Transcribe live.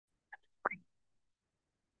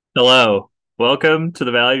Hello. Welcome to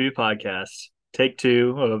the VVP podcast. Take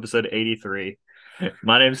two of episode 83.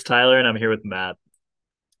 My name's Tyler and I'm here with Matt.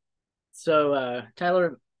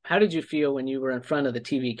 Tyler, how did you feel when you were in front of the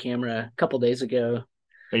TV camera a couple days ago?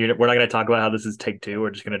 We're not going to talk about how this is take two.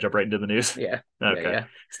 We're just going to jump right into the news. Yeah, yeah, Okay. yeah.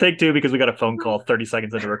 It's take two because we got a phone call 30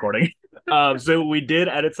 seconds into recording. So we did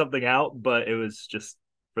edit something out, but it was just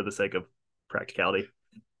for the sake of practicality.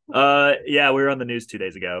 Yeah, we were on the news 2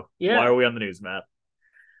 days ago. Why Yeah. are we on the news, Matt?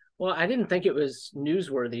 Well, I didn't think it was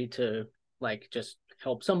newsworthy to like just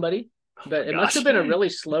help somebody, but it must Gosh. have been a really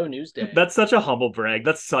slow news day. That's such a humble brag.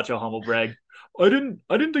 That's such a humble brag. I didn't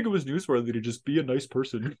think it was newsworthy to just be a nice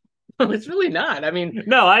person. It's really not. I mean,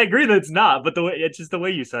 No, I agree that it's not, but the way it's just the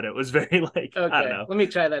way you said it was very like I don't okay, know. let me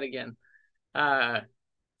try that again. Uh,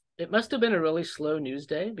 it must have been a really slow news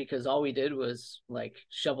day because all we did was like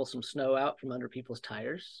shovel some snow out from under people's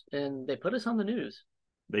tires and they put us on the news.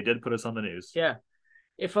 They did put us on the news. Yeah.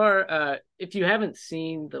 If you haven't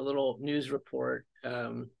seen the little news report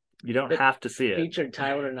You don't that have to see it. featured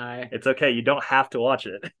Tyler and I, It's okay. You don't have to watch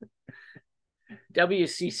it.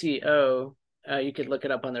 WCCO, you could look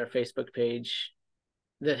it up on their Facebook page.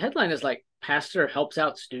 The headline is like "Pastor helps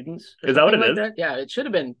out students" or Is that what something it like is? that. Yeah, it should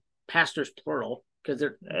have been pastors plural because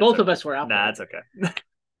they're It's both okay. of us were out Nah, there. it's okay.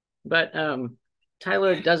 But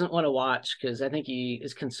Tyler doesn't want to watch because I think he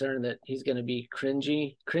is concerned that he's going to be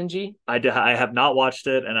cringy. I have not watched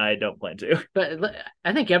it and I don't plan to. But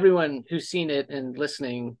I think everyone who's seen it and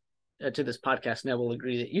listening to this podcast now will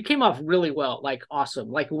agree that you came off really well, like awesome,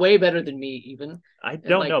 like way better than me even. I And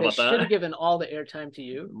don't like know they about should have that. given all the airtime to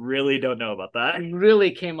you. Really don't know about that. You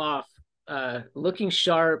really came off looking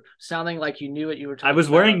sharp, sounding like you knew what you were I talking was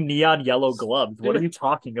about. wearing neon yellow gloves. What are you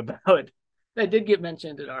talking about? That did get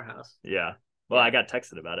mentioned at our house. Yeah. Well, I Yeah. got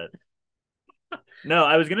texted about it. No,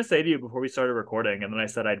 I was gonna say to you before we started recording, and then I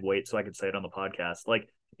said I'd wait so I could say it on the podcast. Like,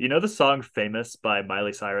 you know the song "Famous" by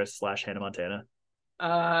Miley Cyrus slash Hannah Montana?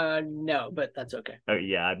 No, but that's okay. Oh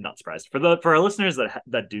yeah, I'm not surprised. For our listeners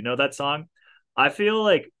that do know that song, I feel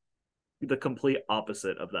like the complete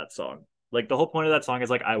opposite of that song. Like the whole point of that song is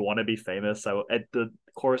like I want to be famous. The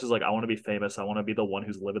chorus is like I want to be famous. I want to be the one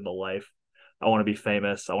who's living the life. I want to be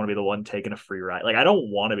famous. I want to be the one taking a free ride. Like I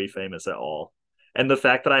don't want to be famous at all. And the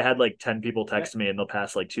fact that I had like 10 people Yeah, text me in the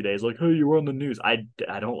past like 2 days, like, "Hey, you were on the news." I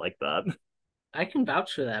don't like that. I can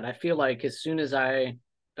vouch for that. I feel like as soon as I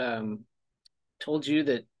um, told you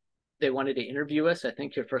that they wanted to interview us, I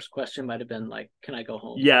think your first question might have been like, "Can I go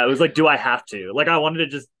home?" Yeah, it was like, do I have to? Like I wanted to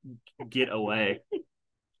just get away.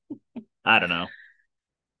 I don't know.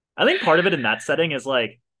 I think part of it in that setting is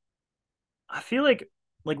like I feel like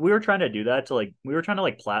we were trying to do that to like we were trying to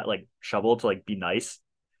like plat like shovel to like be nice.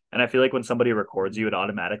 And I feel like when somebody records you, it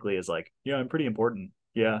automatically is like, yeah, I'm pretty important.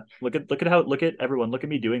 Yeah. Look at everyone. Look at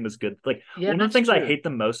me doing this good. Like Yeah, one of the that's things I true. hate the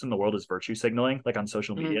most in the world is virtue signaling, like on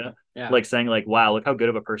social Mm, media. yeah, Like saying like, wow, look how good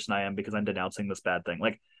of a person I am because I'm denouncing this bad thing.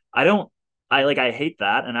 Like I don't I hate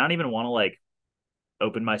that and I don't even want to like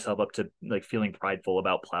open myself up to like feeling prideful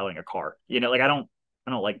about plowing a car. Like I don't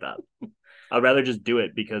like that. I'd rather just do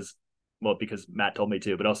it because Matt told me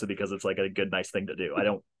to, but also because it's like a good, nice thing to do.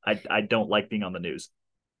 I don't like being on the news.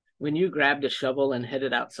 when you grabbed a shovel and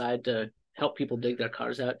headed outside to help people dig their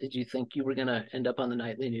cars out, did you think you were going to end up on the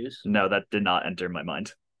nightly news? No, that did not enter my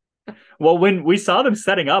mind. Well, when we saw them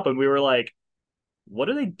setting up and we were like, what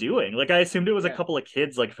are they doing? Like I assumed it was a Yeah. couple of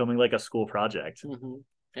kids like filming like a school project. Mm-hmm.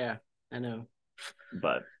 Yeah, I know.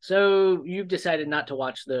 But So you've decided not to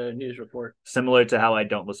watch the news report. similar to how I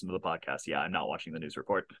don't listen to the podcast, yeah, I'm not watching the news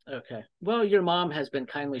report. Okay. Well, your mom has been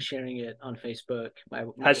kindly sharing it on Facebook.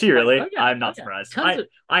 Has she really? Oh yeah, I'm oh not yeah. surprised. Tons I of.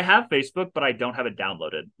 I have Facebook, but I don't have it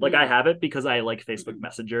downloaded. Like I Mm, have it because I like Facebook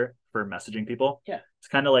Messenger for messaging people. yeah. It's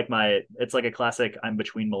kind of like it's like a classic I'm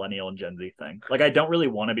between millennial and Gen Z thing. Like I don't really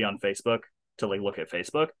want to be on Facebook to like look at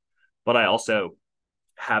Facebook, but I also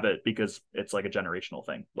have it because it's like a generational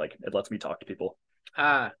thing. Like it lets me talk to people.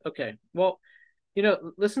 Ah, okay. Well,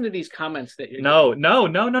 listen to these comments that you're No, getting. no,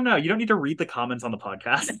 no, no, no. You don't need to read the comments on the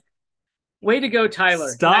podcast. Way to go, Tyler.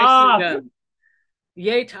 Nicely Stop. done.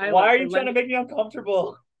 Yay, Why Tyler, are for you trying to lending. make me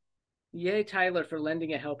uncomfortable? Yay, Tyler, for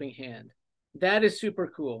lending a helping hand. That is super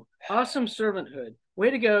cool. Awesome servanthood.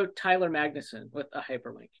 Way to go, Tyler Magnuson, with a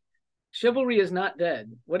hyperlink. Chivalry is not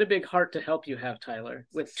dead. What a big heart to help you have, Tyler,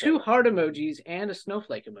 with two heart emojis and a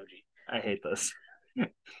snowflake emoji. I hate this.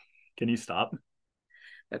 Can you stop?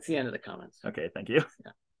 That's the end of the comments. Okay, thank you.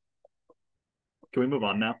 Yeah. Can we move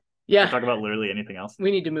on now? Or Yeah, talk about literally anything else?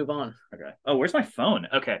 we need to move on. Okay. Oh, where's my phone?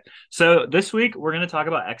 Okay. So this week we're going to talk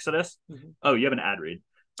about Exodus. Mhm. Oh, you have an ad read.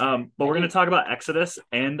 But I we're going to do. talk about Exodus,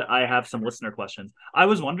 and I have some listener questions. I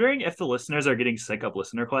was wondering if the listeners are getting sick of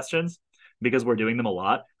listener questions because we're doing them a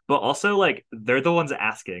lot. But also, like, they're the ones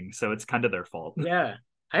asking, so it's kind of their fault. Yeah.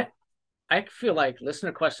 I I feel like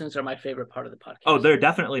listener questions are my favorite part of the Oh, podcast. they're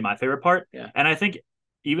definitely my favorite part. Yeah. And I think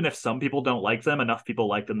even if some people don't like them, enough people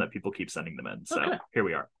like them that people keep sending them in. So Okay. here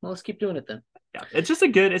we are. Well, let's keep doing it then. Yeah. It just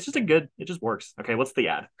works. Okay. What's the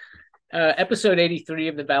ad? Episode 83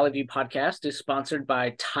 of the Valley View podcast is sponsored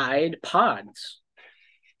by Tide Pods.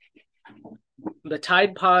 The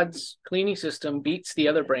Tide Pods cleaning system beats the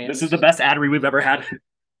other brands. This is the best ad read we've ever had.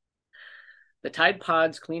 The Tide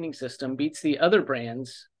Pods cleaning system beats the other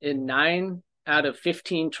brands in 9 out of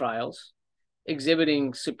 15 trials,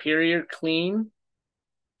 exhibiting superior clean,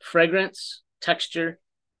 fragrance, texture,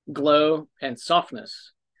 glow, and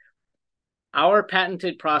softness. Our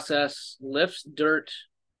patented process lifts dirt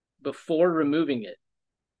before removing it,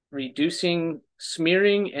 reducing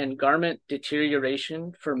smearing and garment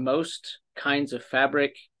deterioration for most kinds of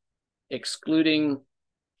fabric, excluding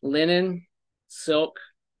linen, silk,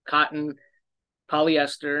 cotton,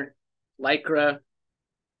 polyester, lycra,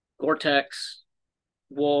 Gore-Tex,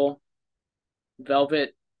 wool,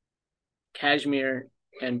 velvet, cashmere,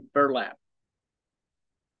 and burlap.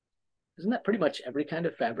 Isn't that pretty much every kind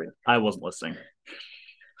of fabric? I wasn't listening.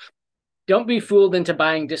 Don't be fooled into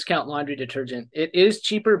buying discount laundry detergent. It is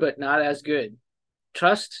cheaper, but not as good.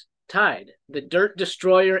 Trust Tide, the dirt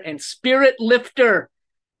destroyer and spirit lifter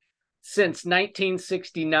since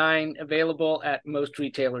 1969, available at most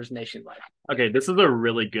retailers nationwide. Okay, this is a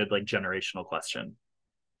really good like generational question.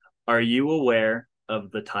 Are you aware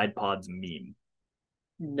of the Tide Pods meme?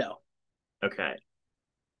 No. Okay.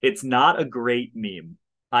 It's not a great meme.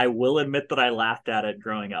 I will admit that I laughed at it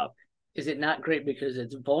growing up. Is it not great because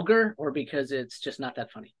it's vulgar or because it's just not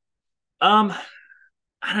that funny?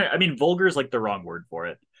 I mean, vulgar is like the wrong word for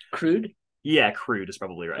it. Crude? Yeah, crude is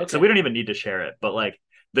probably right. Okay. So we don't even need to share it, but like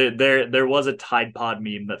there was a Tide Pod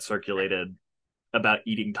meme that circulated about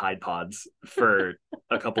eating Tide Pods for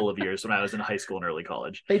a couple of years when I was in high school and early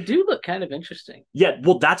college. They do look kind of interesting. Yeah,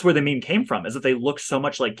 well, that's where the meme came from, is that they look so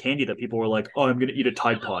much like candy that people were like, "Oh, I'm gonna eat a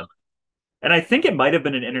Tide Pod." And I think it might have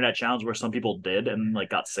been an internet challenge where some people did and like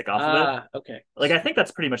got sick off of it. Okay. Like I think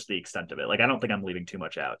that's pretty much the extent of it. Like I don't think I'm leaving too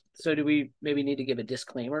much out. So do we maybe need to give a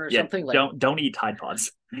disclaimer or something? Like, don't eat Tide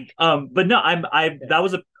Pods. But no, that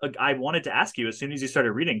was I wanted to ask you as soon as you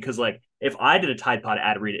started reading, because like if I did a Tide Pod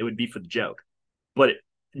ad read, it would be for the joke. But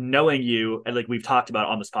knowing you, and like we've talked about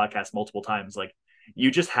on this podcast multiple times, like you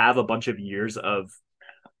just have a bunch of years of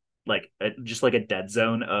like just like a dead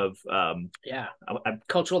zone of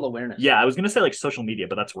cultural awareness. Yeah, I was gonna say like social media,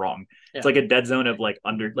 but that's wrong. Yeah. It's like a dead zone of like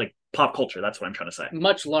under like pop culture. That's what I'm trying to say.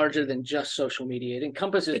 Much larger than just social media. It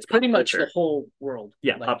encompasses pretty much the whole world.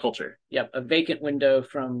 Yeah, like, pop culture. Yep, a vacant window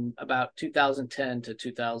from about 2010 to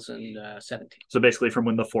 2017. So basically, from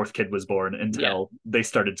when the fourth kid was born until they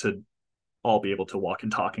started to all be able to walk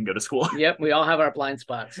and talk and go to school. Yep, we all have our blind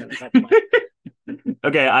spots.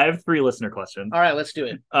 Okay, I have 3 listener questions. All right, let's do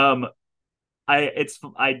it.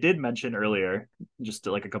 I did mention earlier, just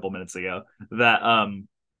like a couple minutes ago, that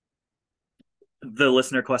the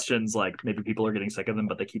listener questions, like maybe people are getting sick of them,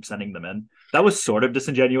 but they keep sending them in. That was sort of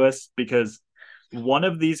disingenuous because one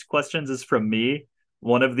of these questions is from me,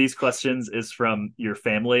 one of these questions is from your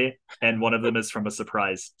family, and one of them is from a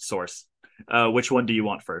surprise source. Which one do you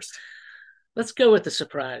want first? Let's go with the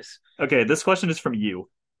surprise. Okay, this question is from you.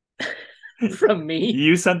 From me?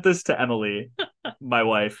 You sent this to Emily, my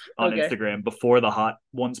wife, on Instagram before the Hot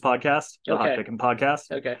Ones podcast, the Hot Chicken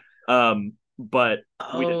podcast. Okay. But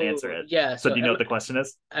we didn't answer it. Yeah. So do you know what the question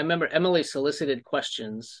is? I remember Emily solicited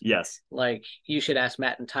questions. Yes. Like, you should ask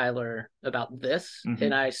Matt and Tyler about this. Mm-hmm.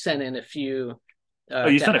 And I sent in a few.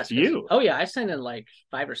 You sent a few? Oh, yeah. I sent in like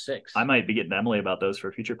 5 or 6. I might be getting Emily about those for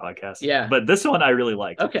a future podcast. Yeah. But this one I really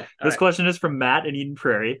liked. Okay. This question is from Matt in Eden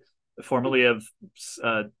Prairie, formerly of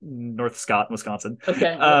North Scott, Wisconsin.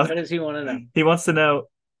 Okay. What does he want to know? He wants to know,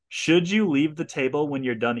 should you leave the table when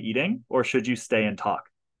you're done eating, or should you stay and talk?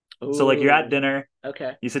 Ooh. So like you're at dinner.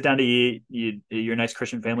 Okay. You sit down to eat. You're a nice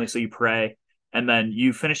Christian family, so you pray, and then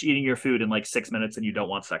you finish eating your food in like 6 minutes, and you don't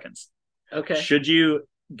want seconds. Okay. Should you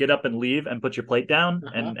get up and leave and put your plate down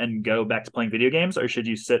and go back to playing video games, or should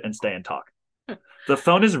you sit and stay and talk? The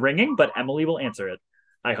phone is ringing, but Emily will answer it,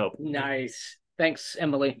 I hope. Nice. Thanks,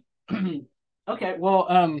 Emily. Okay.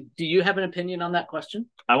 Well, do you have an opinion on that question?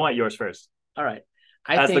 I want yours first. All right.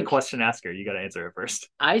 As the question asker, you got to answer it first.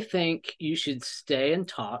 I think you should stay and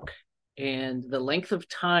talk, and the length of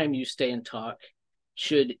time you stay and talk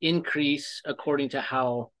should increase according to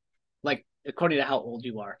how old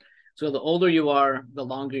you are. So the older you are, the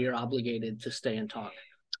longer you're obligated to stay and talk.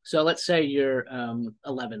 So let's say you're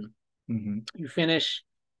 11. Mm-hmm. You finish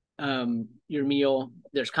your meal.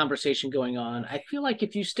 There's conversation going on. I feel like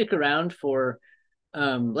if you stick around for,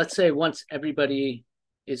 let's say once everybody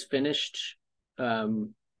is finished,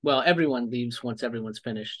 well, everyone leaves once everyone's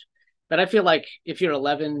finished. But I feel like if you're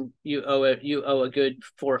 11, you owe a good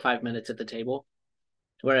 4 or 5 minutes at the table.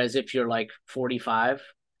 Whereas if you're like 45,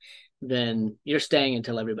 then you're staying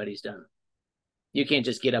until everybody's done. You can't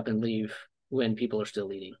just get up and leave when people are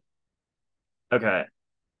still eating. Okay.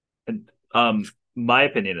 And, my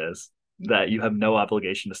opinion is that you have no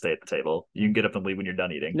obligation to stay at the table. You can get up and leave when you're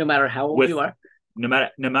done eating. No matter how old With you are. no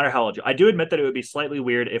matter how old you. I do admit that it would be slightly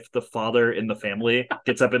weird if the father in the family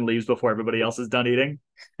gets up and leaves before everybody else is done eating,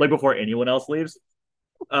 like before anyone else leaves.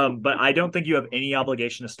 But I don't think you have any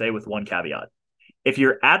obligation to stay with one caveat. If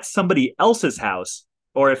you're at somebody else's house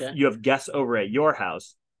or if Okay. you have guests over at your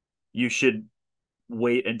house, you should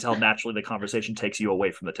wait until naturally the conversation takes you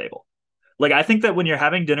away from the table. Like I think that when you're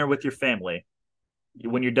having dinner with your family,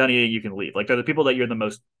 when you're done eating, you can leave. Like they're the people that you're the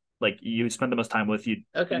most like you spend the most time with. You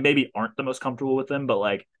Okay. maybe aren't the most comfortable with them, but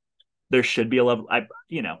like there should be a level.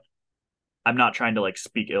 I'm not trying to like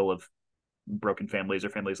speak ill of broken families or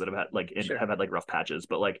families that have had Sure. have had like rough patches,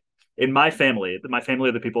 but like in my family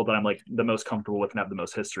are the people that I'm like the most comfortable with and have the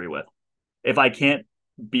most history with. If I can't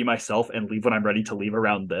be myself and leave when I'm ready to leave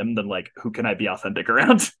around them, then like who can I be authentic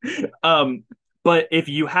around? um, but if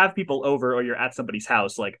you have people over or you're at somebody's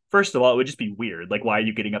house, like first of all, it would just be weird. Like, why are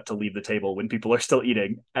you getting up to leave the table when people are still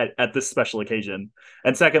eating at this special occasion?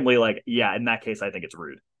 And secondly, like, yeah, in that case, I think it's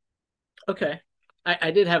rude. Okay.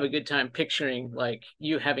 I did have a good time picturing like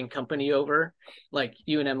you having company over, like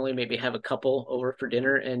you and Emily maybe have a couple over for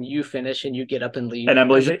dinner and you finish and you get up and And leave.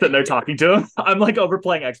 Emily's just sitting there talking to him. I'm like over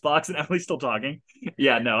playing Xbox and Emily's still talking.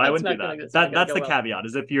 Yeah, no, I wouldn't do that. That's not That gonna that's go the well. caveat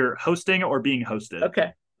is if you're hosting or being hosted,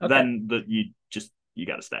 Okay. Okay. then you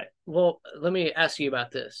got to stay. Well, let me ask you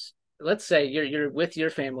about this. Let's say you're with your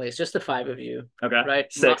family. It's just the five of you, Okay, right?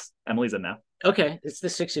 six. Emily's in now. Okay, it's the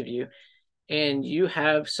six of you, and you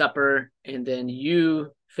have supper, and then you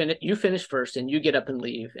finish first, and you get up and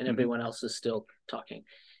leave, and Mm-hmm. everyone else is still talking.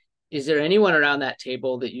 Is there anyone around that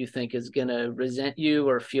table that you think is gonna resent you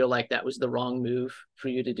or feel like that was the wrong move for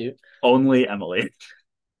you to do? Only Emily.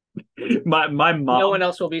 My No one mom.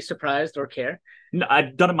 else will be surprised or care.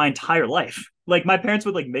 I've done it my entire life. Like my parents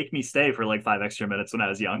would like make me stay for like 5 extra minutes when I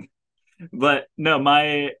was young. But no,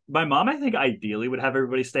 my mom, I think ideally would have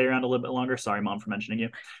everybody stay around a little bit longer. Sorry, mom, for mentioning you.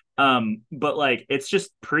 But like it's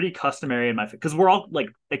just pretty customary in my because we're all like,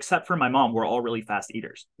 except for my mom, we're all really fast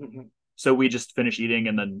eaters. Mhm. So we just finish eating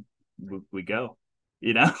and then we go,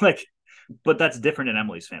 like. But that's different in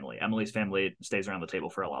Emily's family. Emily's family stays around the table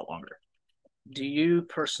for a lot longer. Do you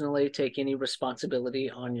personally take any responsibility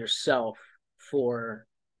on yourself for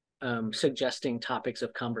suggesting topics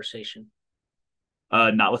of conversation?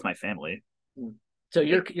 Not with my family. Mm. So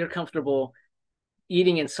you're comfortable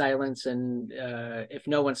eating in silence, and if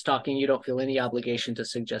no one's talking, you don't feel any obligation to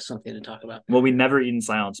suggest something to talk about. Well, we never eat in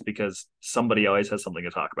silence because somebody always has something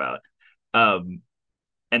to talk about. Um,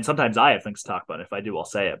 and sometimes I have things to talk about. If I do, I'll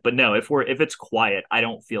say it. But no, if it's quiet, I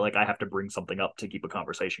don't feel like I have to bring something up to keep a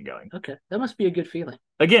conversation going. Okay, that must be a good feeling.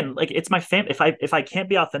 Again, like it's my fam. If I can't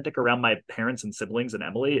be authentic around my parents and siblings and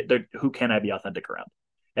Emily, who can I be authentic around?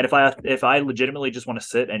 And if I legitimately just want to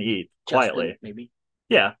sit and eat Justin, quietly, maybe.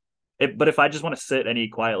 yeah. But if I just want to sit and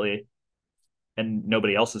eat quietly and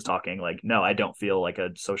nobody else is talking, like no, I don't feel like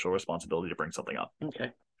a social responsibility to bring something up.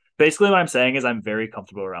 Okay. Basically, what I'm saying is I'm very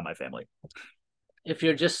comfortable around my family. If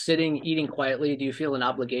you're just sitting eating quietly, do you feel an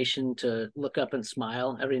obligation to look up and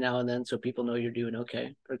smile every now and then so people know you're doing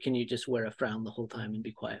okay? Or can you just wear a frown the whole time and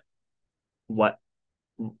be quiet? What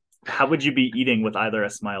how would you be eating with either a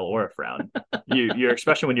smile or a frown? Your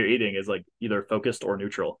expression when you're eating is like either focused or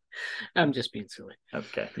neutral. I'm just being silly.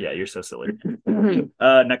 Okay, yeah, you're so silly. Okay.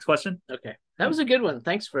 Next question. That was a good one.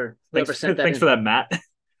 Thanks for whoever Thanks, sent that thanks in. for that, Matt.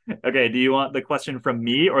 Okay, do you want the question from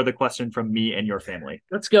me or the question from me and your family?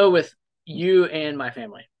 Let's go with you and my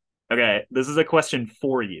family. Okay, this is a question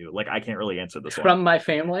for you. Like I can't really answer this one. From my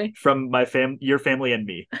family? From your family and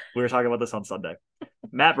me. We were talking about this on Sunday.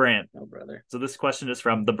 Matt Brandt. Oh, brother. So this question is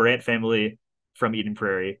from the Brandt family from Eden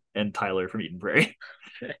Prairie and Tyler from Eden Prairie.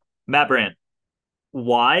 Okay. Matt Brandt,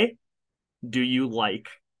 why do you like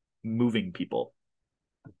moving people?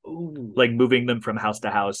 Ooh. Like moving them from house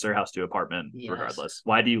to house or house to apartment, Yes. regardless.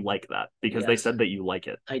 Why do you like that? Because they Yes. said that you like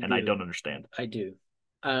it, I and I do. don't understand. I do.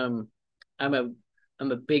 Um, I'm a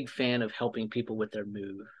I'm a big fan of helping people with their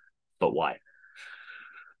move. But why?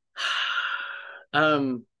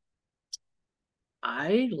 Um,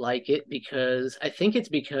 I like it because I think it's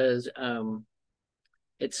because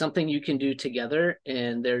it's something you can do together,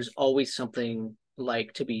 and there's always something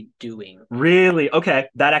like to be doing. Really? Okay.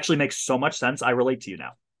 That actually makes so much sense. I relate to you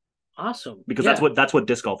now Awesome. because Yeah. that's what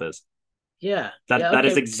disc golf is. Yeah. That Yeah. that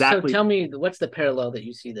is Okay. So exactly tell me, what's the parallel that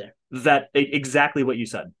you see there? exactly what you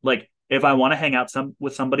said. Like if I want to hang out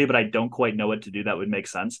with somebody but I don't quite know what to do that would make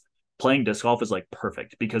sense. Playing disc golf is like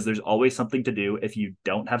perfect because there's always something to do. If you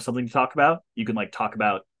don't have something to talk about, you can like talk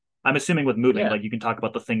about, I'm assuming with moving, Yeah. like you can talk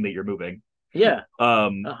about the thing that you're moving. Yeah.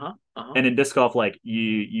 Um Uh-huh. Uh-huh. and in disc golf, like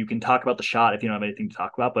you can talk about the shot if you don't have anything to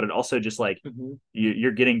talk about, but it also just like Mm-hmm.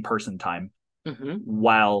 you're getting person time Mm-hmm.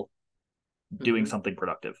 while doing Mm-hmm. something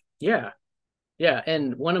productive. Yeah. Yeah,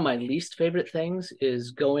 and one of my least favorite things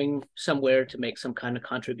is going somewhere to make some kind of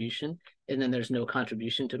contribution, and then there's no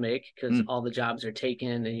contribution to make because Mm. all the jobs are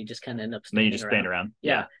taken, and you just kind of end up And then you standing just stand around. around.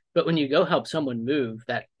 Yeah. Yeah, but when you go help someone move,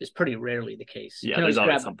 that is pretty rarely the case. You Yeah. can There's always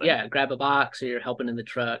always grab, something. yeah, grab a box, or you're helping in the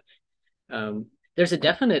truck. There's a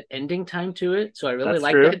definite ending time to it, so I really That's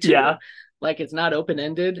like true. that too. Yeah. Like it's not open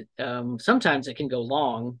ended. Sometimes it can go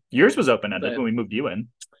long, Yours was open ended but when we moved you in.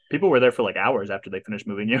 People were there for like hours after they finished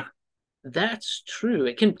moving you. that's true.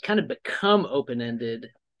 It can kind of become open ended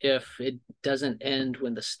if it doesn't end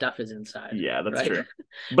when the stuff is inside, Yeah, that's right? true.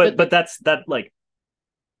 But But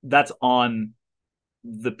that's on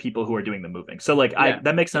the people who are doing the moving. So like I yeah,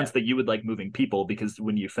 that makes yeah, sense that you would like moving people because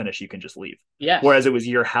when you finish you can just leave. yes, Whereas it was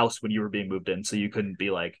your house when you were being moved in, so you couldn't be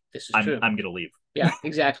like, this is I'm true. I'm gonna leave. Yeah,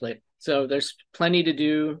 exactly. So there's plenty to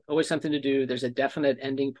do, always something to do. There's a definite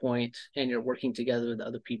ending point, and you're working together with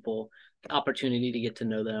other people, opportunity to get to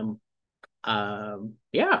know them.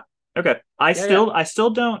 Yeah, Okay. I yeah, yeah. still I still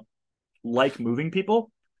don't like moving people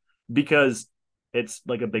because it's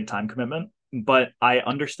like a big time commitment. But I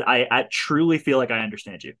understand. I truly feel like I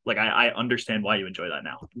understand you. Like I understand why you enjoy that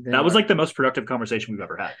now. Then That was our like the most productive conversation we've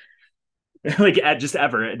ever had. Like just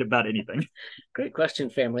ever about anything. great question,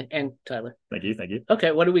 family, and Tyler. Thank you. Thank you.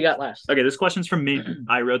 Okay, what do we got last? Okay, this question's from me.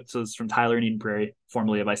 I wrote so it's from Tyler in Eden Prairie,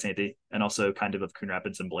 formerly of Isanti, and also kind of Coon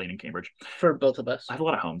Rapids and Blaine and Cambridge. For both of I us. have a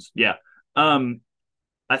lot of homes. Yeah. Um,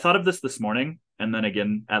 I thought of this morning and then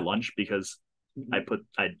again at lunch because I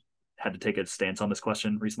had to take a stance on this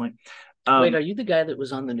question recently. Wait, are Um, you the guy that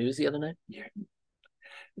was on the news the other night? yeah.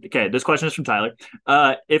 Okay, this question is from Tyler.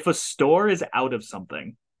 If a store is out of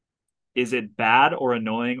something, is it bad or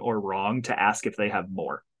annoying or wrong to ask if they have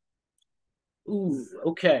more? Ooh,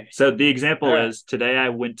 okay. So the All example right. is today I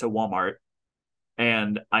went to Walmart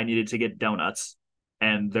and I needed to get donuts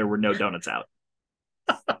and there were no donuts out.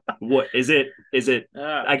 What is it? Is it?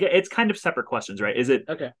 Ah, I get it's kind of separate questions, right? Is it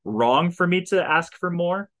okay. wrong for me to ask for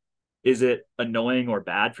more? Is it annoying or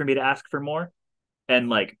bad for me to ask for more? And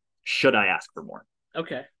like, should I ask for more?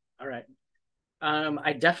 Okay. All right.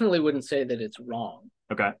 I definitely wouldn't say that it's wrong.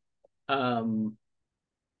 Okay. Um,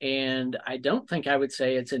 and I don't think I would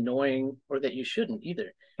say it's annoying or that you shouldn't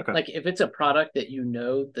either. Okay. Like if it's a product that you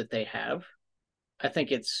know that they have, I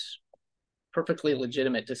think it's perfectly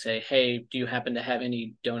legitimate to say, "Hey, do you happen to have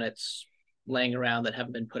any donuts laying around that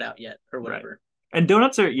haven't been put out yet or Right. whatever?" And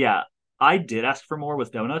donuts are yeah. I did ask for more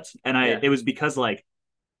with donuts, and I Yeah. it was because like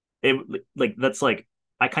it like that's like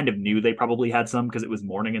I kind of knew they probably had some because it was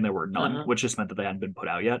morning and there were none, Uh-huh. which just meant that they hadn't been put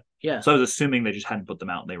out yet. Yeah. So I was assuming they just hadn't put them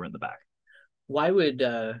out and they were in the back. Why would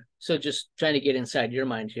so just trying to get inside your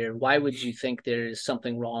mind here, why would you think there's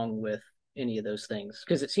something wrong with any of those things?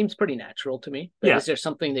 Because it seems pretty natural to me. But Yeah. is there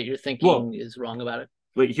something that you're Well, thinking is wrong about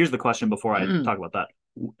wait, here's the question before I it? talk about that.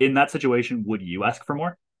 In that situation, would you ask for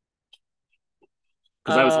more?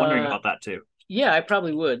 Because I was wondering uh about that too. yeah, I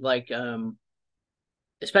probably would. Like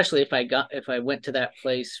especially if I went to that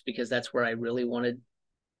place because that's where I really wanted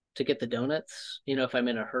to get the donuts, if I'm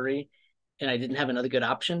in a hurry and I didn't have another good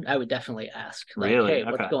option, I would definitely ask, like, Really? hey,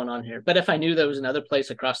 what's Okay. going on here? But if I knew there was another place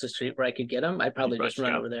across the street where I could get them, I'd You'd probably probably just just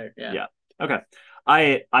run go. over there. Yeah. Yeah. Okay.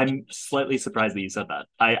 I'm slightly surprised that you said that.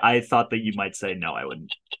 I thought that you might say no, I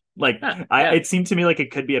wouldn't. Like Huh, I yeah. it seemed to me like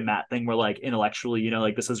it could be a Matt thing where like intellectually,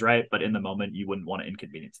 like this is right, but in the moment you wouldn't want to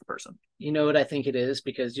inconvenience the person. You know what I think it is?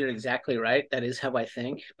 Because you're exactly right. That is how I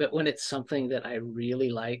think. But when it's something that I really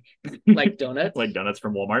like Like donuts, donuts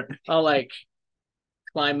from Walmart. I'll like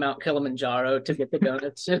climb Mount Kilimanjaro to get the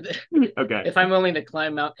donuts. Okay. If I'm willing to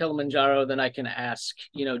climb Mount Kilimanjaro, then I can ask,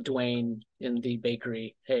 Dwayne in the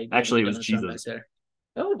bakery, hey, do you have any Actually it was donuts around back Jesus. there?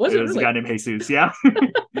 Oh, was It it was a guy really? named Jesus. Yeah.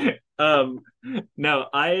 um, no,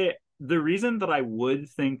 the reason that I would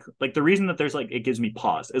think like the reason that there's like it gives me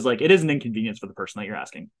pause is like it is an inconvenience for the person that you're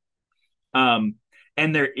asking. Um,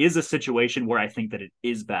 and there is a situation where I think that it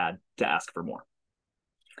is bad to ask for more.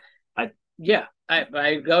 I Yeah,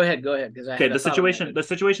 I go ahead because I Okay, had a thought on my head. the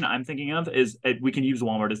situation I'm thinking of is we can use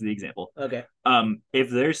Walmart as the example. Okay. If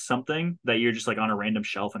there's something that you're just like on a random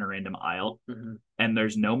shelf in a random aisle, Mm-hmm. and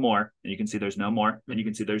there's no more, and you can see there's no more, and you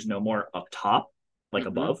can see there's no more up top, like Mm-hmm.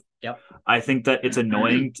 above. Yep. I think that it's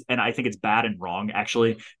annoying, and I think it's bad and wrong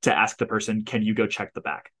actually to ask the person, "Can you go check the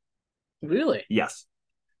back?" Really? Yes,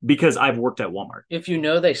 because I've worked at Walmart. If you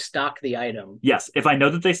know they stock the item, Yes, if I know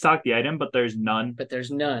that they stock the item, but there's none but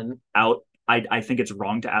there's none. out, I think it's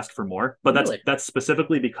wrong to ask for more. But Really? that's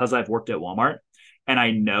specifically because I've worked at Walmart, and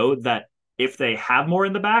I know that if they have more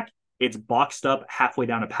in the back, it's boxed up halfway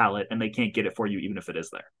down a pallet, and they can't get it for you even if it is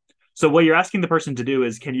there. So what you're asking the person to do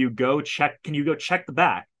is, can you go check? Can you go check the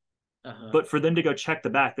back? Uh-huh. But for them to go check the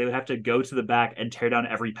back, they would have to go to the back and tear down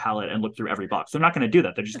every pallet and look through every box. They're not going to do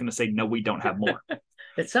that. They're just going to say, no, we don't have more.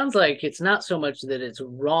 It sounds like it's not so much that it's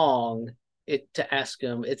wrong to ask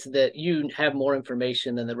them, it's that you have more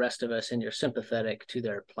information than the rest of us and you're sympathetic to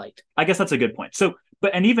their plight. I guess that's a good point. So,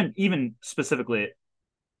 but and even specifically,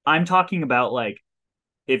 I'm talking about like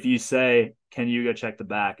if you say, "Can you go check the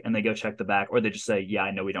back?" and they go check the back, or they just say, "Yeah,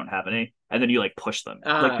 I know we don't have any," and then you like push them.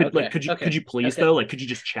 Like, Okay. could Okay. you please Okay. though? Like, could you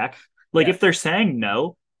just check? Like, Yeah. if they're saying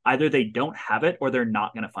no, either they don't have it or they're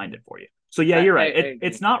not going to find it for you. So yeah, I, you're I, right. I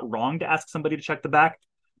It's agree. not wrong to ask somebody to check the back,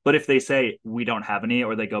 but if they say we don't have any,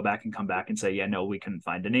 or they go back and come back and say, "Yeah, no, we couldn't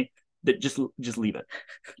find any," that just leave it.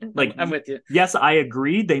 Like, I'm with you. yes, I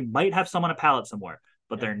agree. They might have some on a pallet somewhere,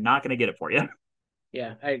 but Yeah. they're not going to get it for you.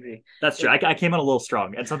 Yeah, I agree. That's true. It, I came on a little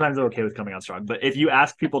strong, and sometimes I'm okay with coming on strong. But if you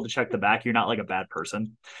ask people to check the back, you're not like a bad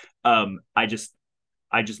person. I just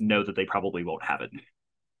know that they probably won't have it.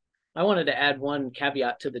 I wanted to add one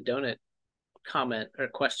caveat to the donut comment or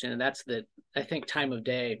question, and that's that I think time of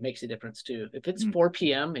day makes a difference too. If it's 4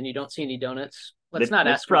 p.m. and you don't see any donuts, let's not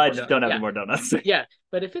They ask for probably more just donuts. don't have any Yeah, more donuts. yeah.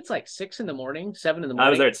 But if it's like 6 in the morning, 7 in the I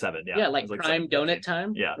was morning, there at 7. Yeah, yeah, it like was like prime 7:15. donut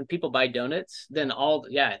time Yeah, when people buy donuts, then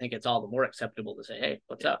I think it's all the more acceptable to say, hey,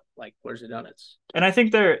 what's up? Like, where's the donuts? and I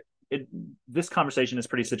think this conversation is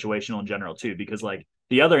pretty situational in general too, because like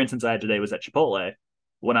the other instance I had today was at Chipotle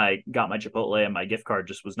when I got my Chipotle and my gift card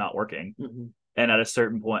just was not working. Mm-hmm. And at a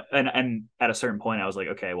certain point, and at a certain point, I was like,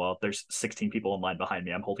 okay, well, there's 16 people in line behind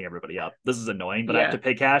me. I'm holding everybody up. This is annoying, but I have to Yeah,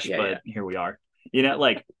 pay cash. yeah, But yeah. here we are.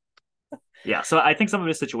 Like, yeah. So I think some of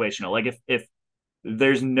it is situational. Like if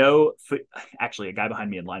there's no, actually, a guy behind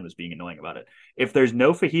me in line was being annoying about it. If there's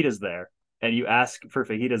no fajitas there, and you ask for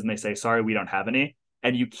fajitas and they say, sorry, we don't have any,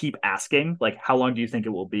 and you keep asking, like, how long do you think it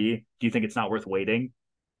will be? Do you think it's not worth waiting?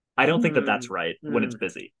 I don't think that that's Mm, right when it's mm.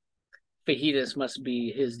 busy. Fajitas must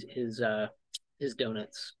be his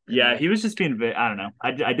donuts. And Yeah, he was just being. I don't know.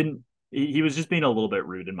 I didn't. He was just being a little bit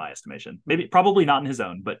rude in my estimation. Maybe probably not in his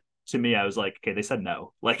own, but to me, I was like, okay, they said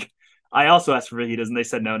no. Like, I also asked for fajitas and they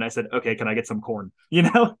said no, and I said, okay, can I get some corn?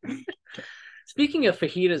 speaking of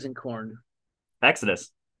fajitas and corn,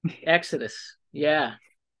 Exodus. Exodus. Yeah,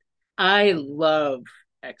 I love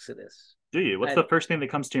Exodus. Do you? What's I the first thing that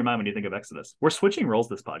comes to your mind when you think of Exodus? We're switching roles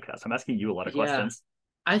this podcast. I'm asking you a lot of yeah, questions.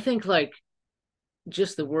 I think like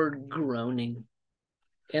just the word groaning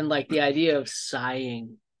and like the idea of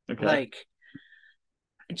sighing, Okay. like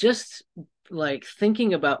just like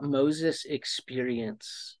thinking about Moses'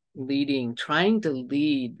 experience trying to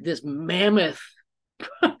lead this mammoth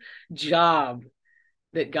job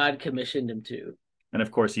that God commissioned him to. And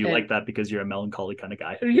of course, you like And that because you're a melancholy kind of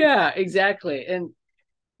guy. yeah, exactly. And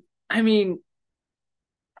I mean,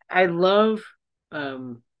 I love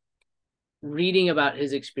um, reading about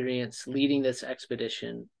his experience leading this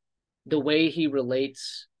expedition, the way he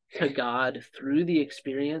relates to God through the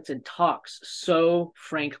experience and talks so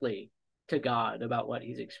frankly to God about what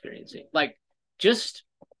he's experiencing. Like, just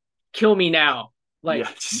kill me now. Yeah,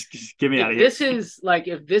 Like, just get me out of here.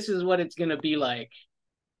 if this is what it's gonna be like,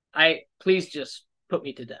 I please just put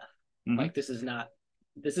me to death. Mm-hmm. Like, this is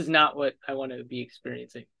not what I want to be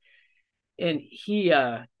experiencing. And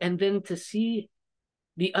and then to see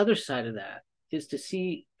the other side of that is to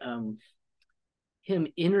see him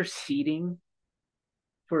interceding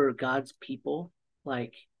for God's people,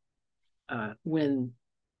 like when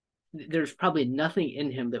there's probably nothing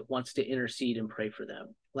in him that wants to intercede and pray for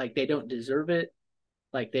them. Like they don't deserve it.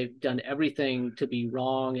 Like they've done everything to be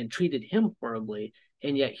wrong and treated him horribly.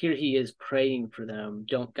 And yet here he is praying for them.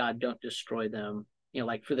 Don't destroy them.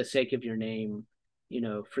 Like for the sake of your name,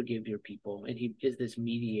 forgive your people. And he is this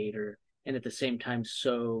mediator and at the same time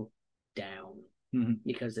so down Mm-hmm.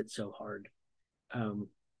 because it's so hard. Um,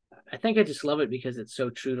 I think I just love it because it's so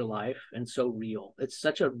true to life and so real. It's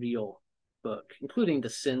such a real book, including the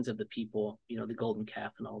sins of the people, the golden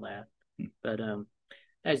calf and all that. But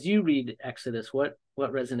as you read Exodus, what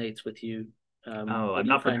resonates with you? Oh, What I'm do you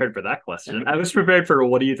not find? prepared for that question. I was prepared for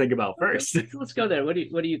what do you think about Okay, first? let's go there. What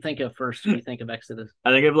do you think of first when you think of Exodus?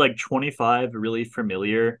 I think of like 25 really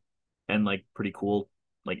familiar and like pretty cool,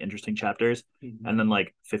 like interesting chapters, Mhm. and then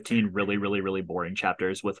like 15 really, really, really boring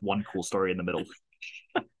chapters with one cool story in the middle.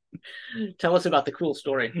 Tell us about the cool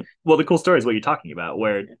story. Well, the cool story is what you're talking about,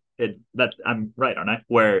 where it that I'm right, aren't I?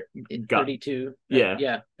 Where God, 32. yeah,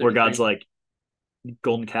 Yeah, where God's 33. like,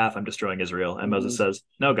 golden calf, I'm destroying Israel, and Moses Mhm. says,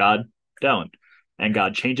 no, God, don't, and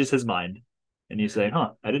God changes his mind, and you say,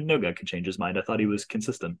 huh, I didn't know God could change his mind. I thought he was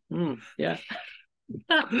consistent. Yeah.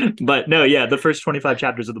 But no, yeah, the first 25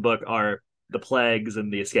 chapters of the book are the plagues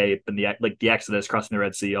and the escape and the like the Exodus, crossing the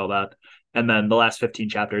Red Sea, all that. And then the last 15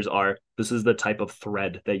 chapters are this is the type of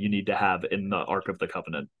thread that you need to have in the Ark of the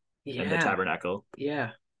Covenant and the Yeah. tabernacle.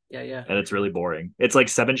 Yeah. Yeah. Yeah. And it's really boring. It's like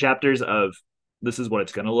 7 chapters of this is what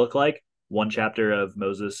it's going to look like, 1 chapter of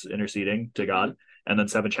Moses interceding to God, and then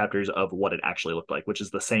 7 chapters of what it actually looked like, which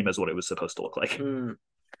is the same as what it was supposed to look like. Mm.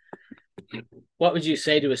 What would you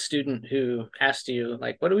say to a student who asked you,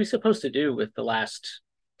 like, what are we supposed to do with the last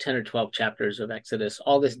 10 or 12 chapters of Exodus?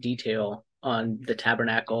 All this detail on the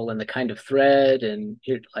tabernacle and the kind of thread, and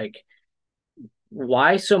you're like,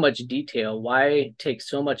 why so much detail? Why take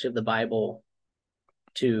so much of the Bible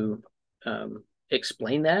to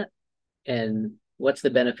explain that? And what's the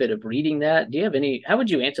benefit of reading that? Do you have any? How would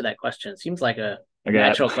you answer that question? It seems like a Okay,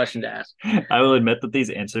 natural question to ask. I will admit that these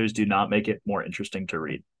answers do not make it more interesting to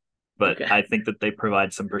read, but Okay. I think that they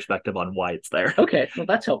provide some perspective on why it's there. Okay. Well,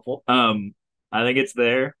 that's helpful. Um, I think it's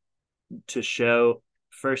there to show,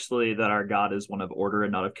 firstly, that our God is one of order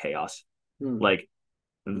and not of chaos. Mm-hmm. Like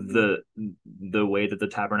the the way that the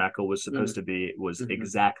tabernacle was supposed to be was Mm-hmm.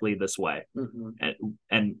 exactly this way, Mm-hmm.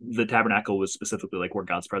 and the tabernacle was specifically like where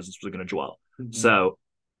God's presence was going to dwell. Mm-hmm. So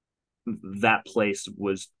that place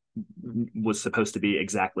Mm-hmm. was supposed to be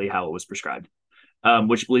exactly how it was prescribed.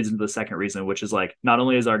 Which leads into the second reason, which is like not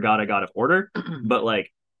only is our God a God of order, but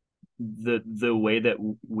like the way that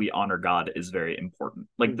we honor God is very important.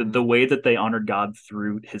 Like the way that they honored God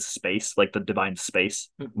through his space, like the divine space,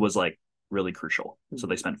 was like really crucial. So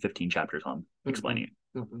they spent 15 chapters on explaining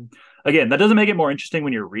it. Again, that doesn't make it more interesting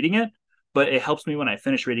when you're reading it, but it helps me when I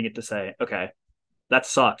finish reading it to say, okay, that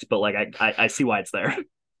sucks, but like I see why it's there.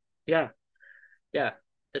 Yeah. Yeah.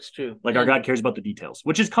 That's true. Like our God cares about the details,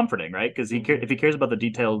 which is comforting, right? Because if he cares about the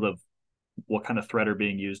details of what kind of thread are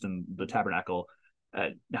being used in the tabernacle,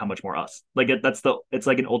 how much more us? Like it's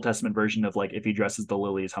like an Old Testament version of like if he dresses the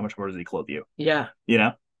lilies, how much more does he clothe you? Yeah. You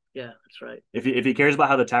know, Yeah. That's right. if he cares about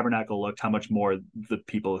how the tabernacle looked, how much more the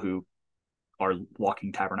people who are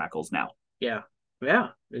walking tabernacles now? Yeah. Yeah.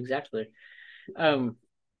 Exactly. Um,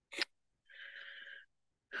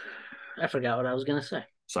 I forgot what I was gonna say.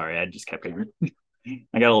 Sorry, I just kept going.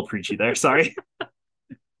 I got a little preachy there. Sorry.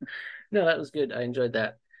 No, that was good. I enjoyed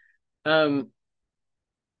that. Um,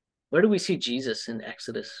 where do we see Jesus in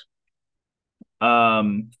Exodus?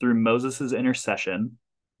 Through Moses's intercession,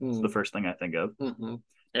 is the Mm. first thing I think of. Mm-hmm.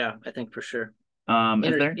 Yeah, I think for sure.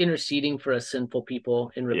 Is there? Interceding for a sinful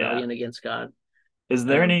people in Yeah. rebellion against God. Yeah. Is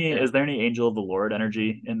there any angel of the Lord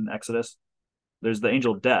energy in Exodus? There's the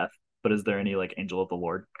angel of death, but is there any like angel of the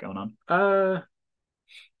Lord going on?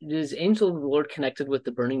 Is Angel of the Lord connected with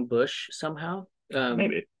the burning bush somehow?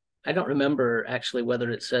 Maybe. I don't remember actually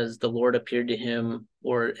whether it says the Lord appeared to him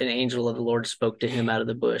or an angel of the Lord spoke to him out of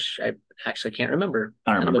the bush. I actually can't remember.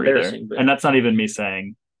 I don't Kind of remember either. embarrassing, but And that's not even me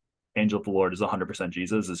saying angel of the Lord is 100%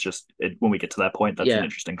 Jesus. It's just when we get to that point, that's an yeah,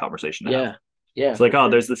 interesting conversation to have. yeah, yeah. It's like, oh, Sure.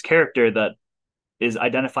 there's this character that is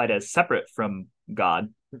identified as separate from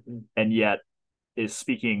God Mm-hmm. and yet is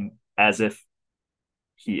speaking as if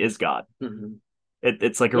he is God. Mm-hmm.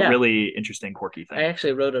 It's like a Yeah, really interesting, quirky I thing.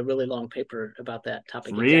 actually wrote a really long paper about that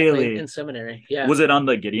topic exactly in Really? seminary. Yeah. Was it on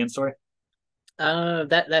the Gideon story?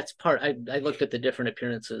 That's part. I looked at the different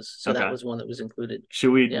appearances, so that Okay. was one that was included.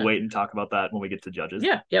 Should we Yeah. wait and talk about that when we get to Judges?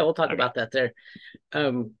 Yeah, yeah, we'll talk Okay. about that there.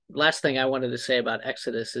 Last thing I wanted to say about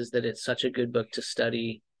Exodus is that it's such a good book to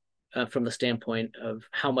study from the standpoint of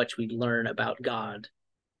how much we learn about God,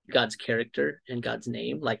 God's character, and God's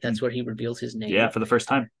name. Like that's where He reveals His name. Yeah, for the first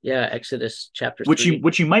time. Yeah, Exodus chapter Which 3.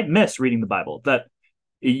 you might miss reading the Bible. That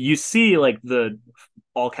you see like the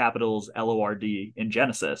all capitals Lord in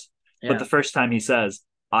Genesis, but the first time he says,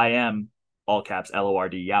 I am all caps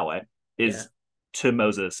Lord Yahweh is to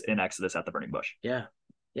Moses in Exodus at the burning bush. Yeah.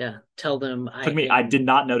 Yeah. Tell them I did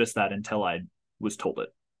not notice that until I was told it.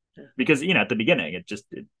 Yeah. Because at the beginning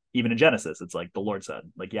even in Genesis, it's like the Lord said,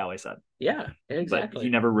 like Yahweh said. Yeah, exactly. But he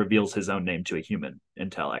never reveals his own name to a human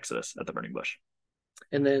until Exodus at the burning bush.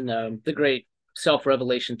 And then the great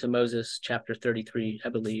self-revelation to Moses, chapter 33, I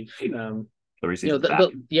believe. where he sees his back.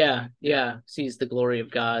 Yeah, sees the glory of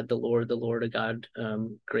God, the Lord of God,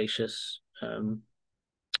 gracious,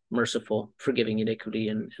 merciful, forgiving iniquity,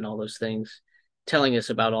 and all those things, telling us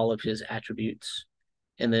about all of his attributes,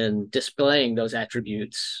 and then displaying those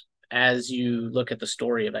attributes as you look at the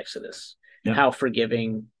story of Exodus, Yeah. how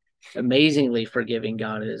forgiving, amazingly forgiving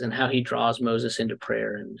God is, and how he draws Moses into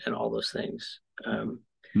prayer and all those things.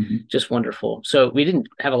 Just wonderful. So we didn't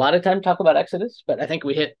have a lot of time to talk about Exodus, but I think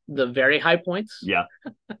we hit the very high points. Yeah.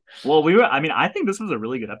 Well, we were. I mean, I think this was a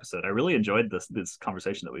really good episode. I really enjoyed this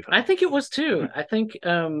conversation that we've had. I think it was too. I think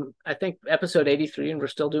episode 83, and we're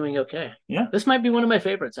still doing okay. Yeah. This might be one of my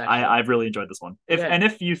favorites. Actually, I've really enjoyed this one.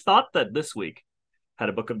 If you thought that this week had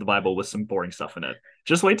a book of the Bible with some boring stuff in it,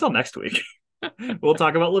 just wait till next week. We'll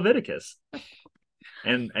talk about Leviticus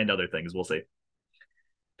and other things. We'll see.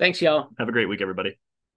 Thanks, y'all. Have a great week, everybody.